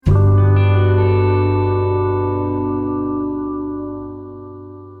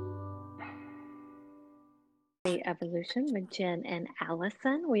Daily Evolution with Jen and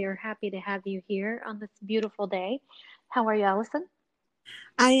Allison. We are happy to have you here on this beautiful day. How are you, Allison?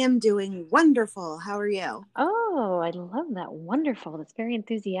 I am doing wonderful. How are you? Oh, I love that. Wonderful. That's very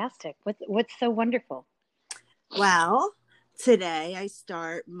enthusiastic. What's so wonderful? Well, today I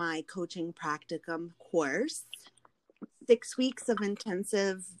start my coaching practicum course. 6 weeks of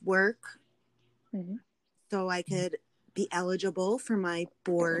intensive work Hmm. so I could be eligible for my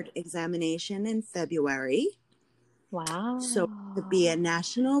board examination in February. So to be a Wow.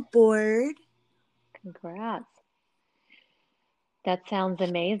 national board Congrats. That sounds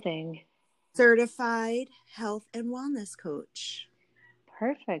amazing. certified health and wellness coach.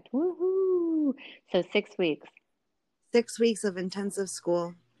 Perfect. Woohoo. So 6 weeks. 6 weeks of intensive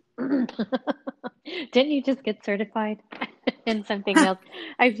school. Didn't you just get certified in something else?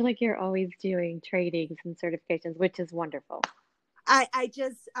 I feel like you're always doing trainings and certifications, which is wonderful. I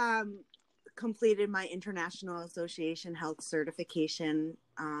just completed my International Association Health certification.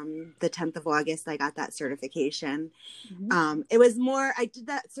 The 10th of August, I got that certification. Mhm. It was more, I did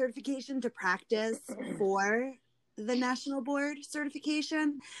that certification to practice for the national board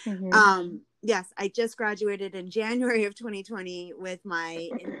certification. Mhm. Yes, I just graduated in January of 2020 with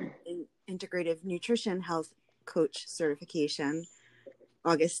my integrative nutrition health coach certification.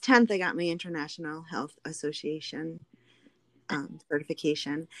 August 10th, I got my International Health Association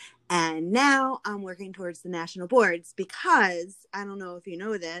certification. And now I'm working towards the national boards because I don't know if you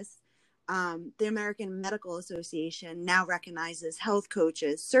know this, the American Medical Association now recognizes health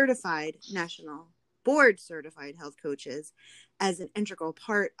coaches, certified national board certified health coaches, as an integral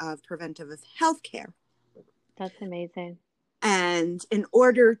part of preventive health care. That's amazing. And in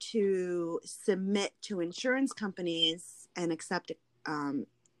order to submit to insurance companies and accept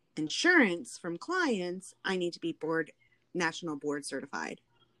insurance from clients, I need to be national board certified.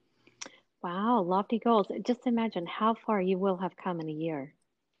 Wow, lofty goals. Just imagine how far you will have come in a year.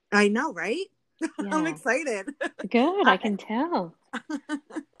 I know, right? I'm Yeah, excited. good. I I, can tell.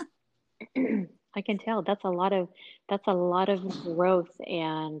 I can tell. That's a lot of growth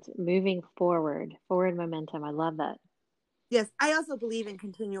and moving forward momentum. I love that. yes, I also believe in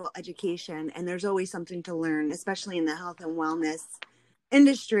continual education, and there's always something to learn, especially in the health and wellness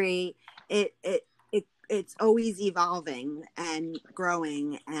industry. It's always evolving and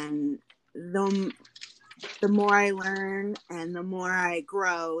growing, and the more I learn and the more I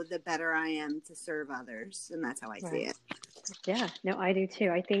grow, the better I am to serve others, and that's how I see Right. it. Yeah, no, I do too.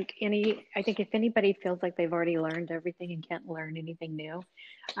 I think if anybody feels like they've already learned everything and can't learn anything new,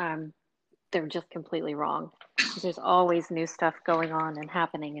 um, they're just completely wrong. There's always new stuff going on and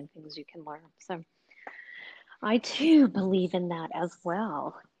happening and things you can learn. So I too believe in that as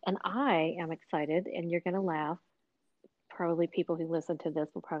well. And I am excited, and you're going to laugh. Probably people who listen to this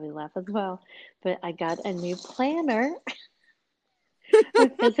will probably laugh as well. But I got a new planner, a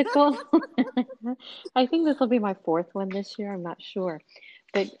physical. I think this will be my fourth one this year. I'm not sure.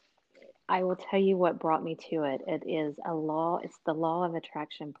 But I will tell you what brought me to it. It's the Law of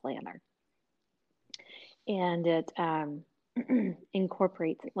Attraction Planner. And it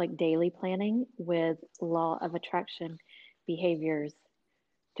incorporates like daily planning with law of attraction behaviors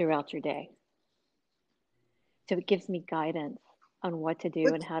throughout your day. So it gives me guidance on what to do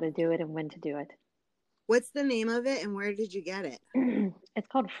What and how to do it and when to do it. what's the name of it, and where did you get it? It's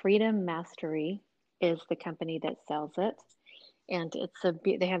called Freedom Mastery is the company that sells it. And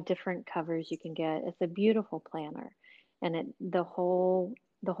they have different covers you can get. It's a beautiful planner. And the whole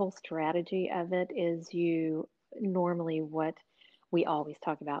strategy of it is you normally what we always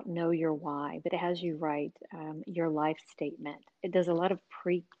talk about, know your why, but it has you write your life statement. It does a lot of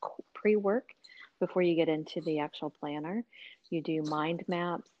pre work before you get into the actual planner. You do mind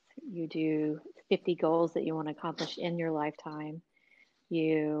maps, you do 50 goals that you want to accomplish in your lifetime.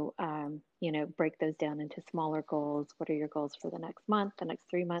 You break those down into smaller goals. What are your goals for the next month, the next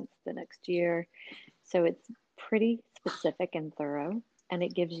 3 months, the next year? So it's pretty specific and thorough, and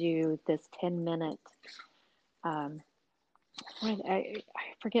it gives you this 10-minute. Um, I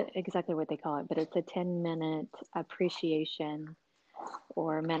forget exactly what they call it, but it's a 10-minute appreciation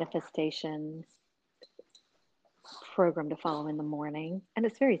or manifestation program to follow in the morning, and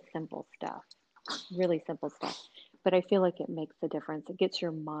it's very simple stuff, really simple stuff. But I feel like it makes a difference. It gets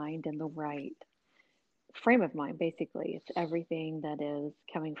your mind in the right frame of mind. Basically it's everything that is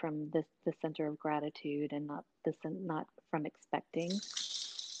coming from the center of gratitude and not from expecting.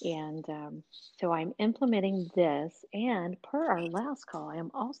 And so I'm implementing this, and per our last call I am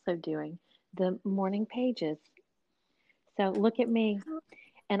also doing the morning pages. So look at me.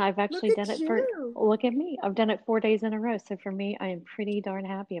 And I've Look actually done at it for you. look at me, I've done it 4 days in a row. So for me, I am pretty darn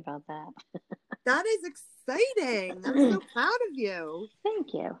happy about that. That is exciting. I'm so proud of you.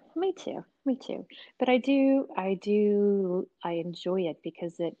 Thank you. Me too. Me too. But I enjoy it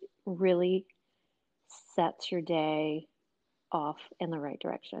because it really sets your day off in the right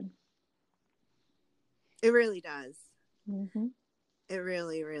direction. It really does. Mm-hmm. It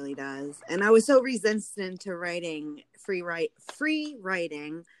really, really does. And I was so resistant to writing free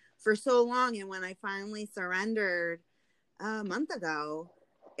writing for so long. And when I finally surrendered a month ago,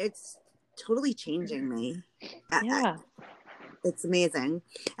 it's totally changing me. Yeah. It's amazing.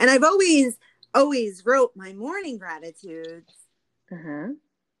 And I've always wrote my morning gratitudes, Uh-huh.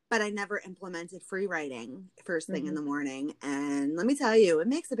 but I never implemented free writing first thing in Mm-hmm. the morning. And let me tell you, it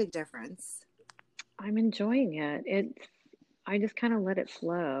makes a big difference. I'm enjoying it. I just kind of let it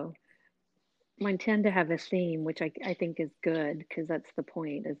flow. Mine tend to have a theme, which I think is good because that's the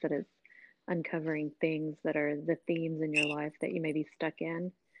point, is that it's uncovering things that are the themes in your life that you may be stuck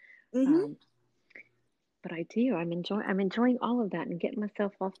in. Mm-hmm. Um, but I'm enjoying all of that and getting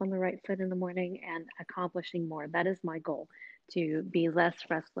myself off on the right foot in the morning and accomplishing more. That is my goal, to be less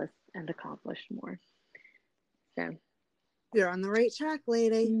restless and accomplish more. So You're on the right track,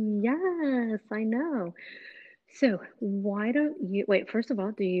 lady. yes, I know. So why don't you wait? First of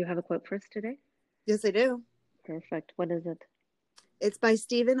all, do you have a quote for us today? Yes, I do. Perfect. What is it? It's by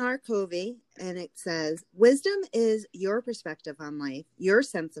Stephen R. Covey, and it says, wisdom is your perspective on life, your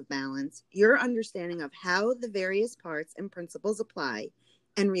sense of balance, your understanding of how the various parts and principles apply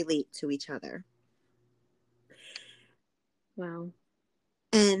and relate to each other. Wow.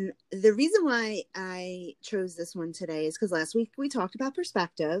 And the reason why I chose this one today is because last week we talked about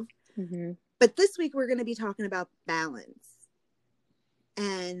perspective, Mm-hmm. but this week we're going to be talking about balance.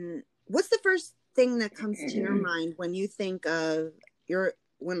 And what's the first thing that comes to your mind when you think of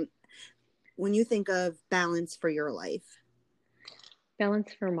when you think of balance for your life? Balance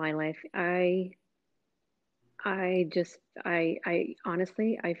for my life. I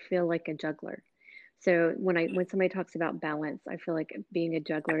honestly, I feel like a juggler. So when somebody talks about balance, I feel like being a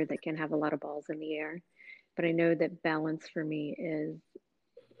juggler that can have a lot of balls in the air. But I know that balance for me is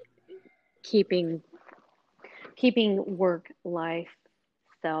keeping keeping work, life,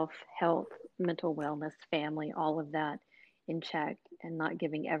 self, health, mental wellness, family, all of that in check and not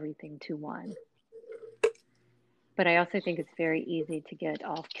giving everything to one. But I also think it's very easy to get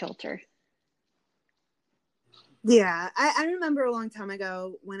off kilter. Yeah, I remember a long time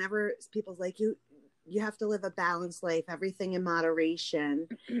ago, whenever people's like, you have to live a balanced life, everything in moderation.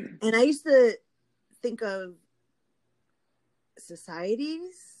 And I used to think of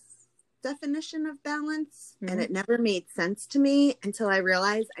society's definition of balance, and Mm-hmm. it never made sense to me until I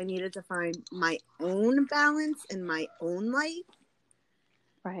realized I needed to find my own balance in my own life.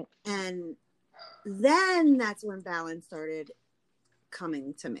 Right. And then that's when balance started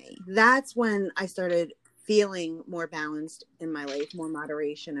coming to me. That's when I started feeling more balanced in my life, more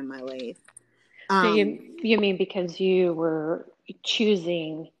moderation in my life. So Um, you mean because you were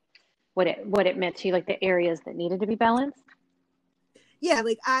choosing what it meant to you, like the areas that needed to be balanced? yeah,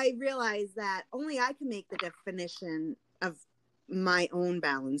 like I realized that only I can make the definition of my own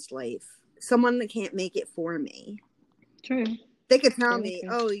balanced life. Someone that can't make it for me. True. They could tell Very me, true.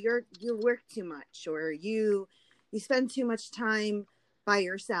 "Oh, you work too much, or you spend too much time by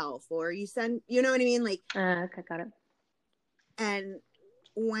yourself, or you know what I mean?" Like, Okay, got it. and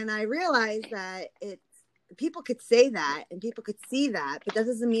when I realized that it's people could say that and people could see that, but that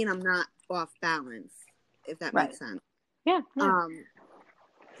doesn't mean I'm not off balance, if that Right. makes sense. Yeah, yeah.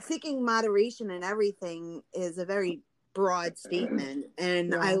 Seeking moderation in everything is a very broad statement,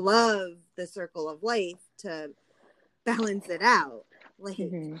 and I Yeah. love the circle of life to balance it out, like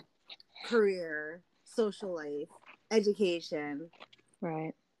Mm-hmm. career, social life, education,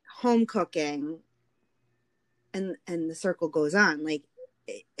 Right. home cooking, and the circle goes on. Like,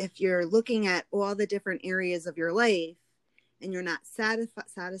 if you're looking at all the different areas of your life and you're not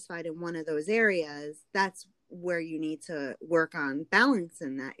satisfied in one of those areas, that's where you need to work on balance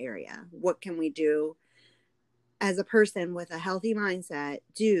in that area. What can we do as a person with a healthy mindset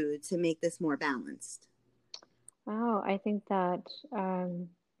do to make this more balanced? Oh, I think that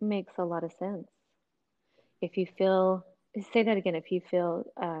makes a lot of sense. If you feel, say that again, if you feel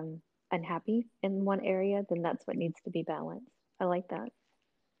unhappy in one area, then that's what needs to be balanced. I like that.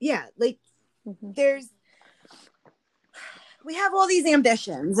 Yeah, like Mm-hmm. we have all these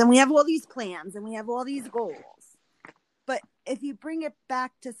ambitions and we have all these plans and we have all these goals. But if you bring it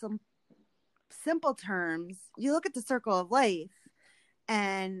back to some simple terms, you look at the circle of life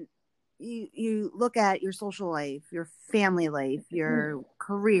and you look at your social life, your family life, your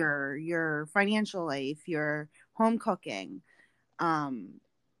career, your financial life, your home cooking,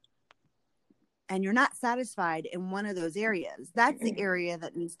 and you're not satisfied in one of those areas, that's the area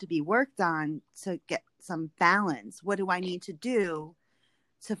that needs to be worked on to get some balance. What do I need to do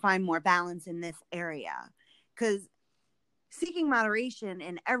to find more balance in this area? Because seeking moderation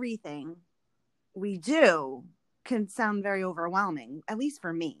in everything we do can sound very overwhelming, at least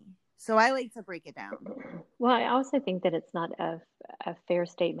for me. So I like to break it down. Well, I also think that it's not a fair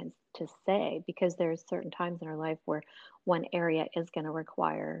statement to say, because there's certain times in our life where one area is going to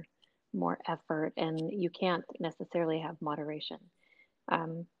require more effort, and you can't necessarily have moderation.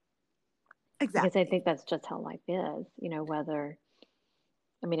 Um, because I Exactly. think that's just how life is, whether,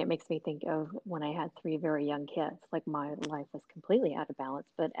 I mean, it makes me think of when I had three very young kids. Like, my life was completely out of balance,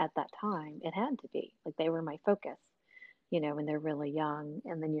 but at that time, it had to be. Like, they were my focus, when they're really young.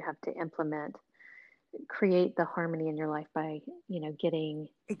 And then you have to create the harmony in your life by, getting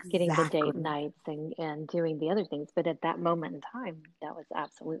the date Exactly. nights and doing the other things. But at that moment in time, that was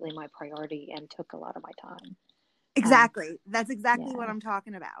absolutely my priority and took a lot of my time. Um, Exactly. That's exactly what yeah, I'm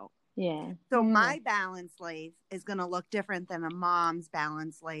talking about. yeah, So yeah. my balanced life is going to look different than a mom's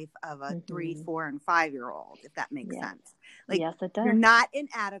balanced life of a 3, Hmm. 4, and 5 year old, if that makes Yes, sense. Like, yes, it you're does. not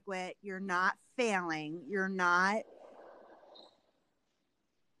inadequate. You're not failing. You're not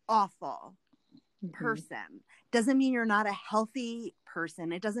awful Hmm. person. Doesn't mean you're not a healthy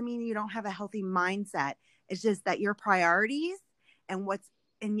person. It doesn't mean you don't have a healthy mindset. It's just that your priorities and what's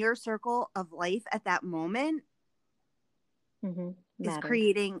in your circle of life at that moment Hmm. is Matters.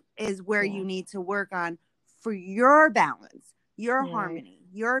 creating, is where Yeah, you need to work on for your balance, your right, harmony,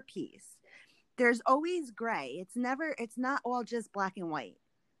 your peace. There's always gray. It's not all just black and white.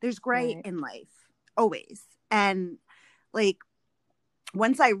 There's gray right. in life, always. And like,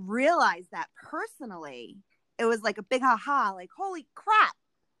 once I realized that personally, it was like a big aha, like, holy crap,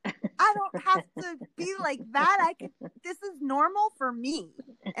 I don't have to be like that. This is normal for me,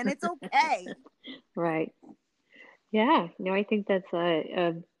 and it's okay. Right. Yeah. No, I think that's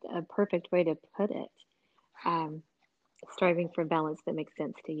a perfect way to put it. Um, Striving for balance that makes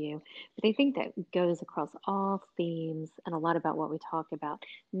sense to you. But I think that goes across all themes and a lot about what we talk about.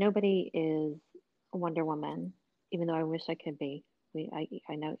 Nobody is a Wonder Woman, even though I wish I could be.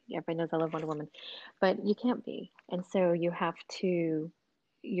 I know everybody knows I love Wonder Woman, but you can't be. And so you have to,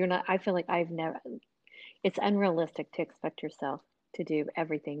 you're not, I feel like it's unrealistic to expect yourself to do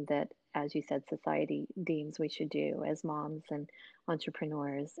everything that, as you said, society deems we should do as moms and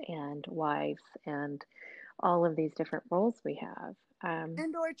entrepreneurs and wives and all of these different roles we have.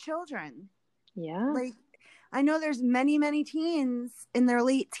 And or children. Yeah. Like, I know there's many teens in their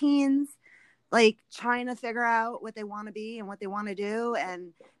late teens, like, trying to figure out what they want to be and what they want to do,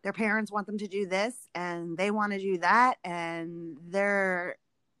 and their parents want them to do this and they want to do that, and they're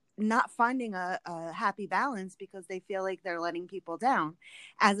not finding a happy balance because they feel like they're letting people down.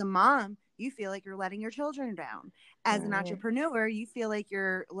 As a mom, you feel like you're letting your children down. As an Right. entrepreneur, you feel like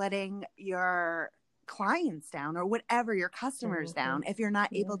you're letting your clients down, or whatever, your customers Mm-hmm. down, if you're not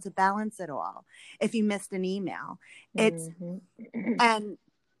Yeah. able to balance it all, if you missed an email. It's Mm-hmm. And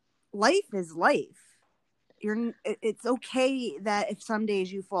life is life. It's okay that if some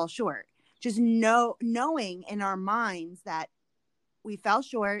days you fall short, just knowing in our minds that we fell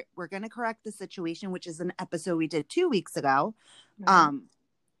short, we're going to correct the situation, which is an episode we did 2 weeks ago. Right. um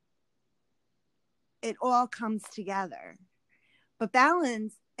it all comes together. But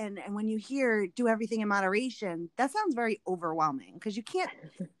balance, and when you hear do everything in moderation, that sounds very overwhelming, because you can't,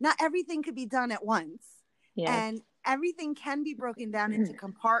 not everything could be done at once, Yes. and everything can be broken down into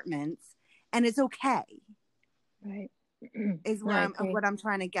compartments, and it's okay, Right. is No, where I I'm agree. what I'm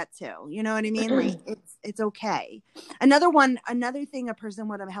trying to get to. You know what I mean? Like, it's okay. Another thing a person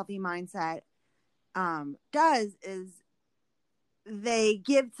with a healthy mindset does is they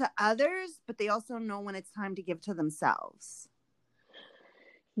give to others, but they also know when it's time to give to themselves.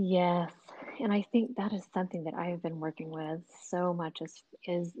 Yes. And I think that is something that I have been working with so much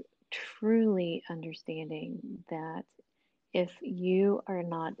is truly understanding that if you are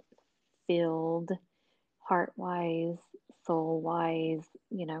not filled heart wise, soul wise,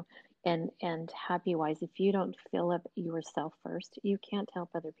 and happy wise, if you don't fill up yourself first, you can't help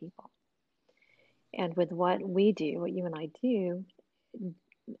other people. And with what we do, what you and I do,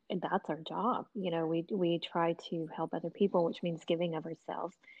 that's our job. We try to help other people, which means giving of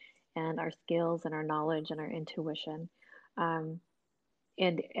ourselves and our skills and our knowledge and our intuition. Um,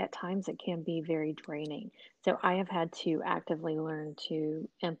 and at times it can be very draining. So I have had to actively learn to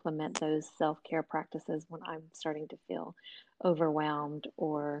implement those self care practices when I'm starting to feel overwhelmed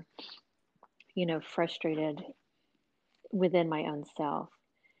or, frustrated within my own self.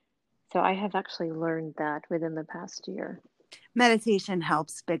 So I have actually learned that within the past year. Meditation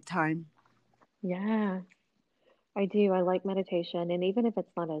helps big time. Yeah, I do. I like meditation. And even if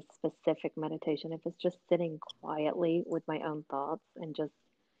it's not a specific meditation, if it's just sitting quietly with my own thoughts and just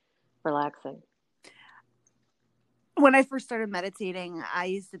relaxing. When I first started meditating, I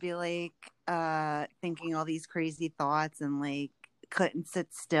used to be like thinking all these crazy thoughts and like couldn't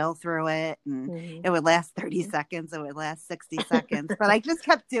sit still through it, and Hmm. it would last 30 Hmm. seconds, it would last 60 seconds, but I just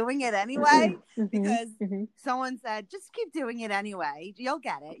kept doing it anyway Hmm. because Hmm. someone said just keep doing it anyway, you'll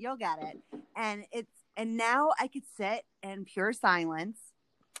get it. And now I could sit in pure silence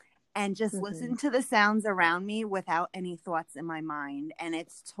and just Hmm. listen to the sounds around me without any thoughts in my mind, and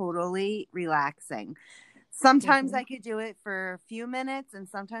it's totally relaxing. Sometimes Hmm. I could do it for a few minutes and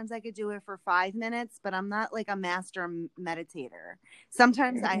sometimes I could do it for 5 minutes, but I'm not like a master meditator.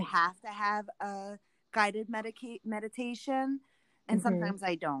 Sometimes I have to have a guided meditation and Hmm. sometimes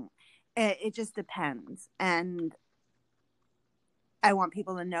I don't. It just depends. And I want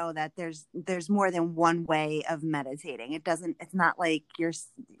people to know that there's more than one way of meditating. It's not like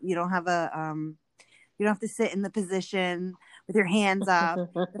you don't have a you don't have to sit in the position with your hands up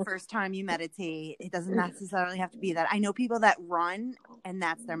the first time you meditate. It doesn't necessarily have to be that. I know people that run and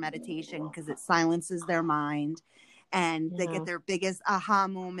that's their meditation because it silences their mind and they get Yeah. their biggest aha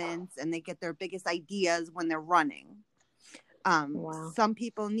moments and they get their biggest ideas when they're running. Wow. Some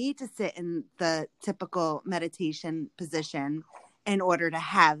people need to sit in the typical meditation position in order to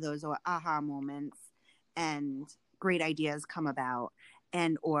have those aha moments and great ideas come about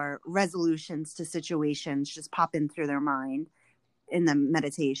and or resolutions to situations just pop in through their mind in the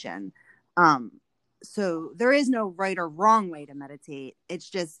meditation. um so there is no right or wrong way to meditate. It's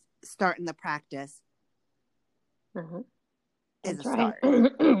just starting the practice Uh-huh. is a That's right.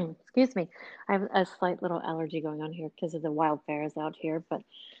 start. Excuse me. I have a slight little allergy going on here because of the wildfires out here, but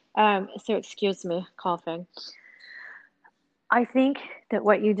so excuse me coughing. I think that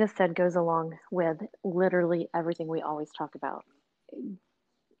what you just said goes along with literally everything we always talk about.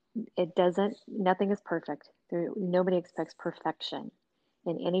 It doesn't, nothing is perfect. Nobody expects perfection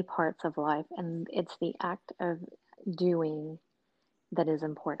in any parts of life, and it's the act of doing that is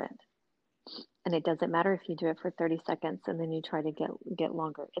important. And it doesn't matter if you do it for 30 seconds and then you try to get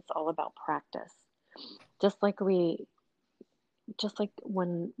longer. It's all about practice. Just like we just like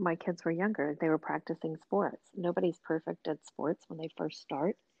when my kids were younger, they were practicing sports. Nobody's perfect at sports when they first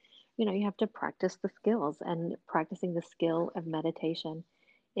start. You have to practice the skills, and practicing the skill of meditation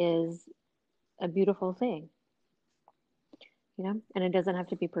is a beautiful thing. And it doesn't have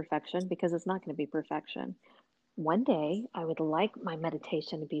to be perfection because it's not going to be perfection. One day, I would like my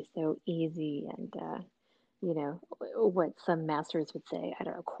meditation to be so easy and, what some masters would say, I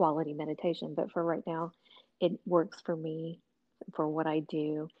don't know, quality meditation. But for right now, it works for me for what I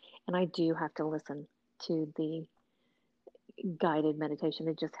do. And I do have to listen to the guided meditation.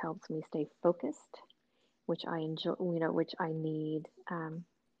 It just helps me stay focused, which I enjoy, which I need.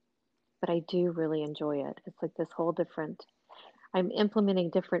 But I do really enjoy it. It's like this whole different, I'm implementing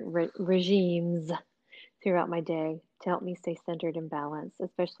different regimes throughout my day to help me stay centered and balanced,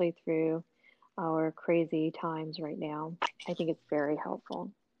 especially through our crazy times right now. I think it's very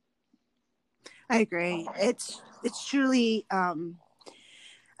helpful. I agree. It's truly I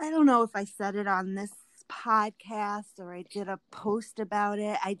don't know if I said it on this podcast or I did a post about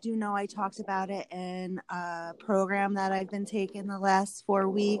it. I do know I talked about it in a program that I've been taking the last 4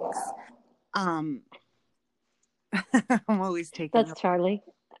 weeks. Um, I'm always taking That's Charlie.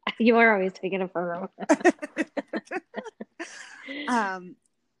 You are always taking a photo. um,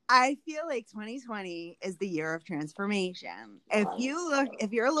 I feel like 2020 is the year of transformation. If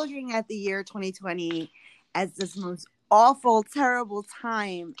you're looking at the year 2020 as this most awful, terrible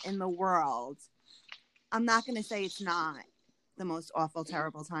time in the world, I'm not going to say it's not the most awful,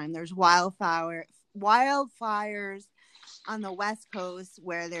 terrible time. There's wildfires on the West Coast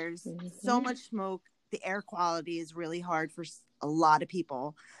where there's so Hmm. much smoke. The air quality is really hard for a lot of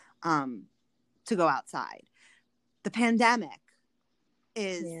people um, to go outside. The pandemic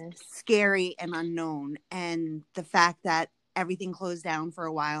is Yes. scary and unknown. And the fact that everything closed down for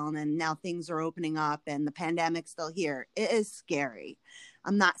a while and then now things are opening up and the pandemic's still here, it is scary.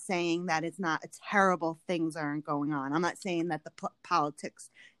 I'm not saying that it's not terrible things aren't going on. I'm not saying that the politics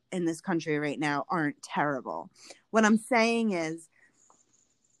in this country right now aren't terrible. What I'm saying is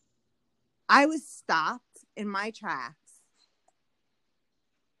I was stopped in my tracks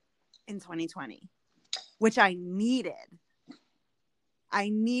in 2020, which I needed. I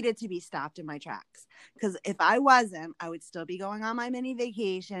needed to be stopped in my tracks because if I wasn't, I would still be going on my mini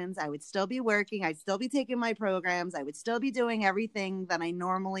vacations. I would still be working. I'd still be taking my programs. I would still be doing everything that I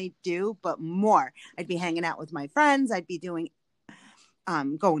normally do, but more. I'd be hanging out with my friends. I'd be doing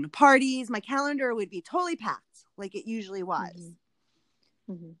going to parties. My calendar would be totally packed like it usually was.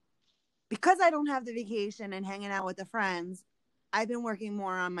 Mm-hmm. Mm-hmm. Because I don't have the vacation and hanging out with the friends, I've been working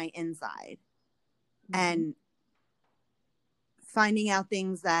more on my inside and finding out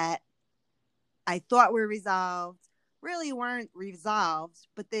things that I thought were resolved really weren't resolved,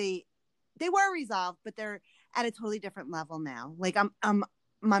 but they were resolved, but they're at a totally different level now. Like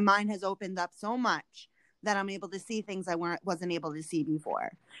my mind has opened up so much that I'm able to see things I wasn't able to see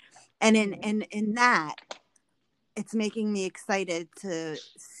before. And in that, it's making me excited to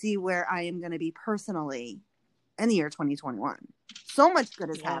see where I am going to be personally in the year 2021. So much good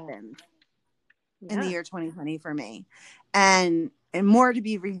has happened in the year 2020 for me, and more to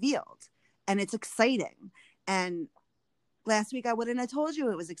be revealed. And it's exciting. And last week I wouldn't have told you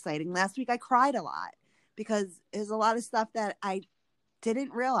it was exciting. Last week I cried a lot because there's a lot of stuff that I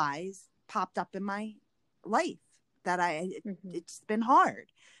didn't realize popped up in my life that it's been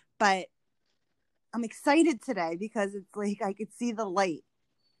hard. But I'm excited today because it's like I could see the light.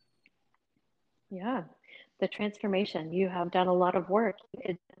 Yeah, the transformation. You have done a lot of work.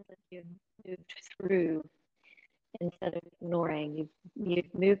 You've moved through instead of ignoring.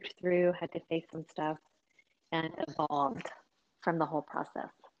 You've moved through, had to face some stuff, and evolved from the whole process.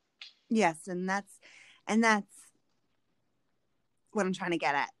 Yes, and that's what I'm trying to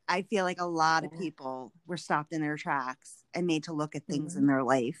get at. I feel like a lot of people were stopped in their tracks and made to look at things in their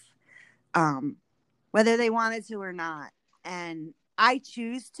life, whether they wanted to or not. And I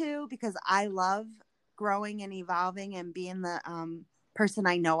choose to because I love growing and evolving and being the person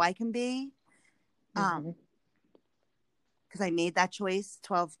I know I can be. Because I made that choice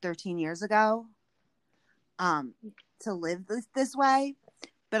 12, 13 years ago to live this way.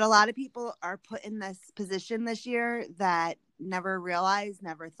 But a lot of people are put in this position this year that never realized,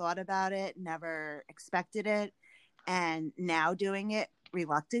 never thought about it, never expected it, and now doing it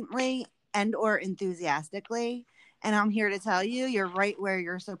reluctantly and or enthusiastically. And I'm here to tell you, you're right where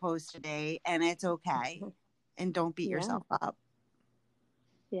you're supposed to be, and it's okay. And don't beat yourself up.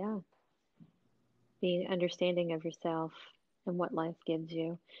 Yeah. Being understanding of yourself and what life gives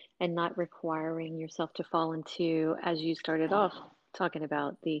you, and not requiring yourself to fall into, as you started off talking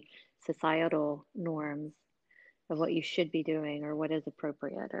about, the societal norms of what you should be doing or what is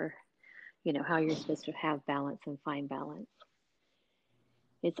appropriate, or how you're supposed to have balance and find balance.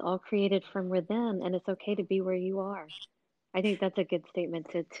 It's all created from within, and it's okay to be where you are. I think that's a good statement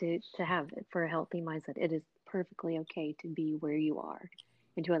to have for a healthy mindset. It is perfectly okay to be where you are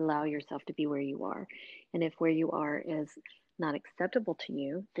and to allow yourself to be where you are. And if where you are is not acceptable to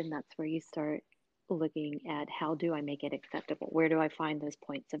you, then that's where you start looking at, how do I make it acceptable? Where do I find those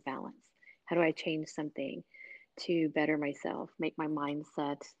points of balance? How do I change something to better myself, make my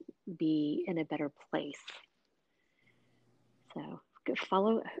mindset be in a better place? So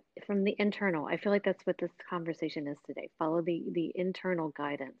follow from the internal. I feel like that's what this conversation is today. Follow the internal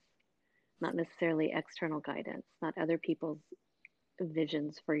guidance, not necessarily external guidance, not other people's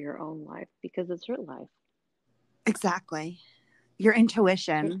visions for your own life, because it's your life. Exactly. Your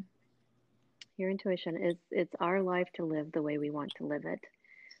intuition. Your intuition is, it's our life to live the way we want to live it.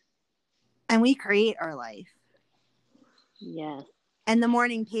 And we create our life. Yes. And the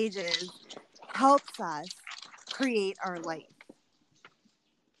morning pages helps us create our life.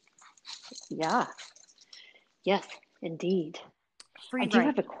 Yeah. Yes, indeed. Free I do write.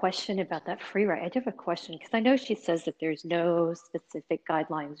 have a question about that free write. I do have a question because I know she says that there's no specific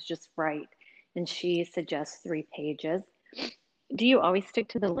guidelines, just write. And she suggests 3 pages. Do you always stick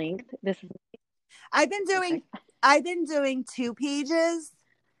to the length? I've been doing 2 pages.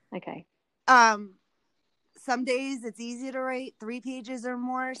 Okay. Some days it's easy to write 3 pages or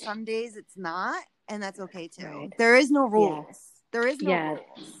more. Some days it's not, and that's okay too. Right. There is no rules. Yeah. There is no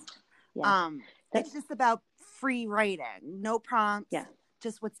rules. Yeah. It's just about free writing, no prompts. Yeah.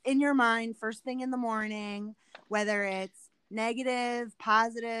 Just what's in your mind first thing in the morning, whether it's negative,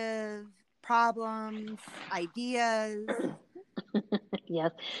 positive, problems, ideas.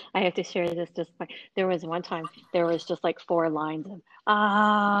 Yes, I have to share this. There was one time there was just like 4 lines of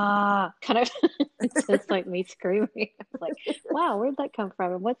kind of just like me screaming. I was like, wow, where'd that come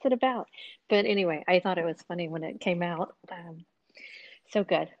from and what's it about? But anyway, I thought it was funny when it came out. So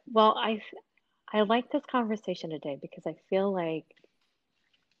good. Well, I like this conversation today because I feel like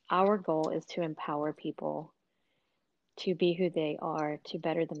our goal is to empower people to be who they are, to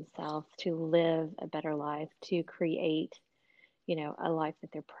better themselves, to live a better life, to create, a life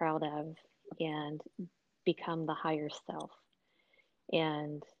that they're proud of, and become the higher self.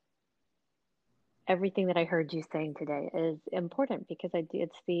 And everything that I heard you saying today is important because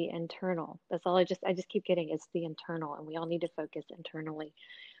it's the internal. That's all I just keep getting. It's the internal, and we all need to focus internally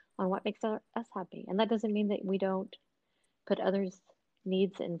on what makes us happy. And that doesn't mean that we don't put others'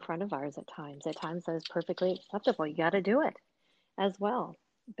 needs in front of ours at times. At times that is perfectly acceptable. You got to do it as well.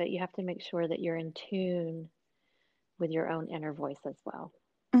 But you have to make sure that you're in tune with your own inner voice as well.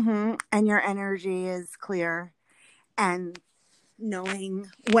 And your energy is clear, and knowing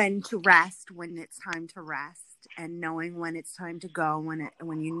when to rest, when it's time to rest, and knowing when it's time to go,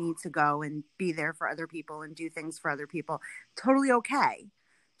 when you need to go and be there for other people and do things for other people. Totally okay.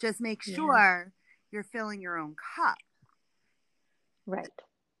 Just make sure you're filling your own cup. Right.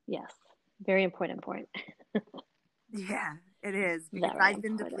 Yes. Very important point. Yeah, it is, because Very I've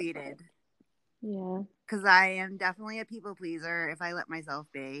been important depleted. point. Yeah. Because I am definitely a people pleaser if I let myself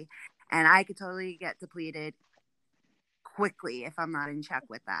be. And I could totally get depleted quickly if I'm not in check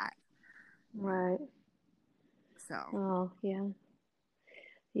with that. Right. So. Oh, yeah.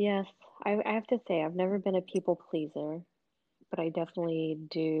 Yes. I have to say, I've never been a people pleaser, but I definitely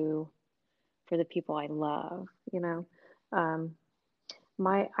do for the people I love, you know. Um,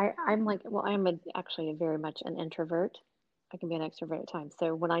 I'm like, well, actually very much an introvert. I can be an extrovert at times.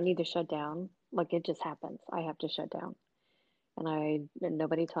 So when I need to shut down, like it just happens. I have to shut down, and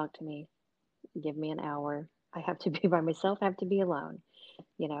nobody talk to me. Give me an hour. I have to be by myself. I have to be alone.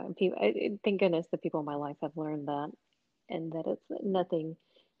 You know, and thank goodness the people in my life have learned that, and that it's nothing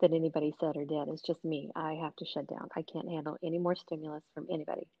that anybody said or did. It's just me. I have to shut down. I can't handle any more stimulus from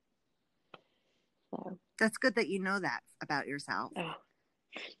anybody. So That's good that you know that about yourself. oh.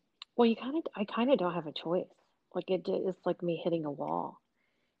 Well, I kind of don't have a choice. Like it's like me hitting a wall,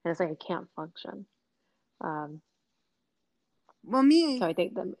 and it's like I can't function. Um, Well, so I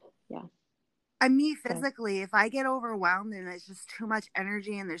think that, yeah. me physically, if I get overwhelmed and it's just too much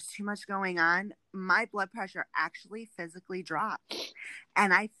energy and there's too much going on, my blood pressure actually physically drops.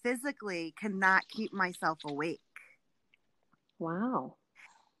 And I physically cannot keep myself awake. Wow.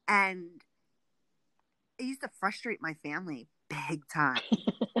 And it used to frustrate my family big time.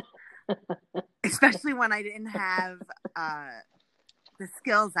 Especially when I didn't have the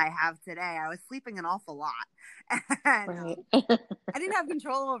skills I have today. I was sleeping an awful lot. And Right. I didn't have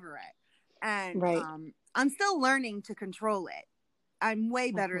control over it. And Right. I'm still learning to control it. I'm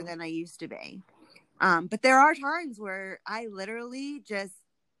way better than I used to be. But there are times where I literally just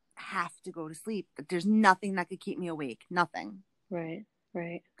have to go to sleep. But there's nothing that could keep me awake. Nothing. Right.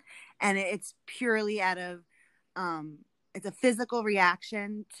 Right. And it's purely out of, it's a physical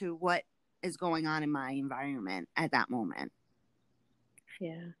reaction to what is going on in my environment at that moment.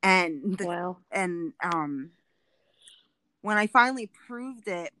 Yeah. And when I finally proved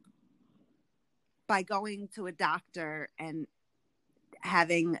it by going to a doctor and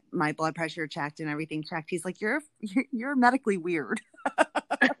having my blood pressure checked and everything checked, he's like, you're medically weird.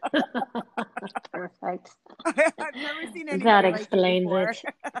 Perfect. I've never seen anybody That like explains before.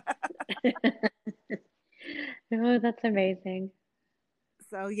 it. Oh, that's amazing.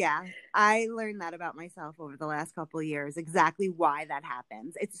 So yeah, I learned that about myself over the last couple of years, exactly why that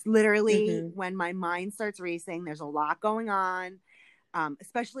happens. It's literally when my mind starts racing, there's a lot going on,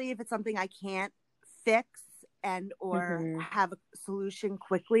 especially if it's something I can't fix and or have a solution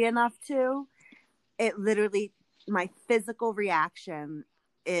quickly enough to. It literally, my physical reaction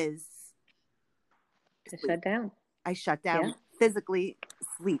is to shut down. I shut down, physically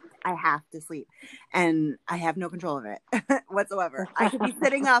sleep. I have to sleep. And I have no control of it whatsoever. I could be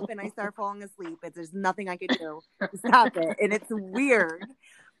sitting up and I start falling asleep. There's nothing I could do to stop it. And it's weird.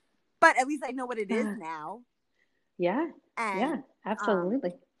 But at least I know what it is now. Yeah. And, yeah,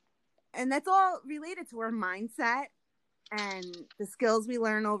 absolutely. And that's all related to our mindset and the skills we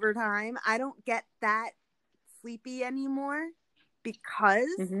learn over time. I don't get that sleepy anymore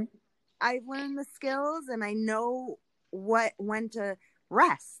because I've learned the skills and I know when to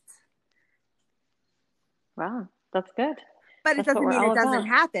rest. Wow, that's good. But that's it doesn't mean it doesn't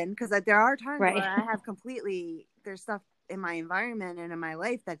happen, because there are times right. where I have there's stuff in my environment and in my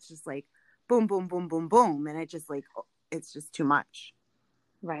life that's just like boom, boom, boom, boom, boom. And it's just too much.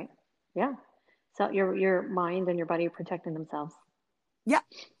 Right. Yeah. So your mind and your body are protecting themselves. Yep.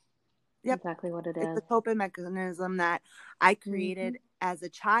 Exactly what it is. It's a coping mechanism that I created as a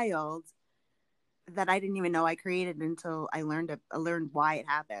child that I didn't even know I created until I learned why it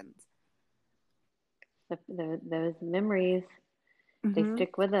happened. Those memories, they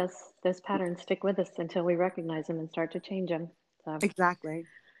stick with us. Those patterns stick with us until we recognize them and start to change them. So. Exactly.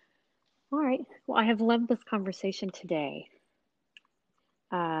 All right. Well, I have loved this conversation today.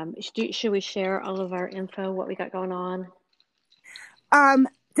 Should we share all of our info, what we got going on?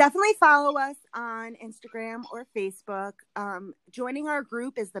 Definitely follow us on Instagram or Facebook. Joining our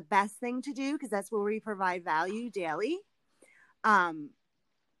group is the best thing to do because that's where we provide value daily.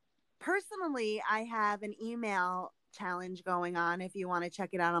 Personally, I have an email challenge going on if you want to check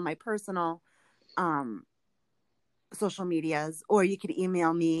it out on my personal social medias, or you could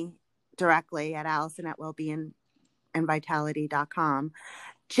email me directly at allison@wellbeingandvitality.com.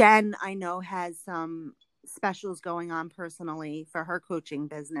 Jen, I know, has some specials going on personally for her coaching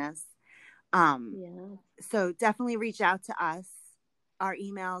business. So definitely reach out to us. Our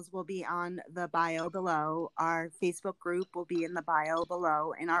emails will be on the bio below. Our Facebook group will be in the bio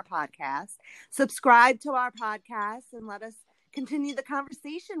below in our podcast. Subscribe to our podcast and let us continue the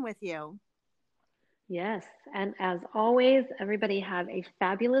conversation with you. Yes. And as always, everybody have a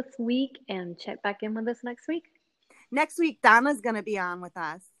fabulous week and check back in with us next week. Next week, Donna's going to be on with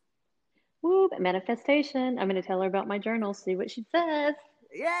us. Woo, manifestation. I'm going to tell her about my journal, see what she says.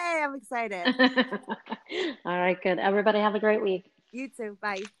 Yay, I'm excited. All right, good. Everybody have a great week. You too.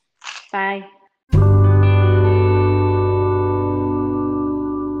 Bye. Bye.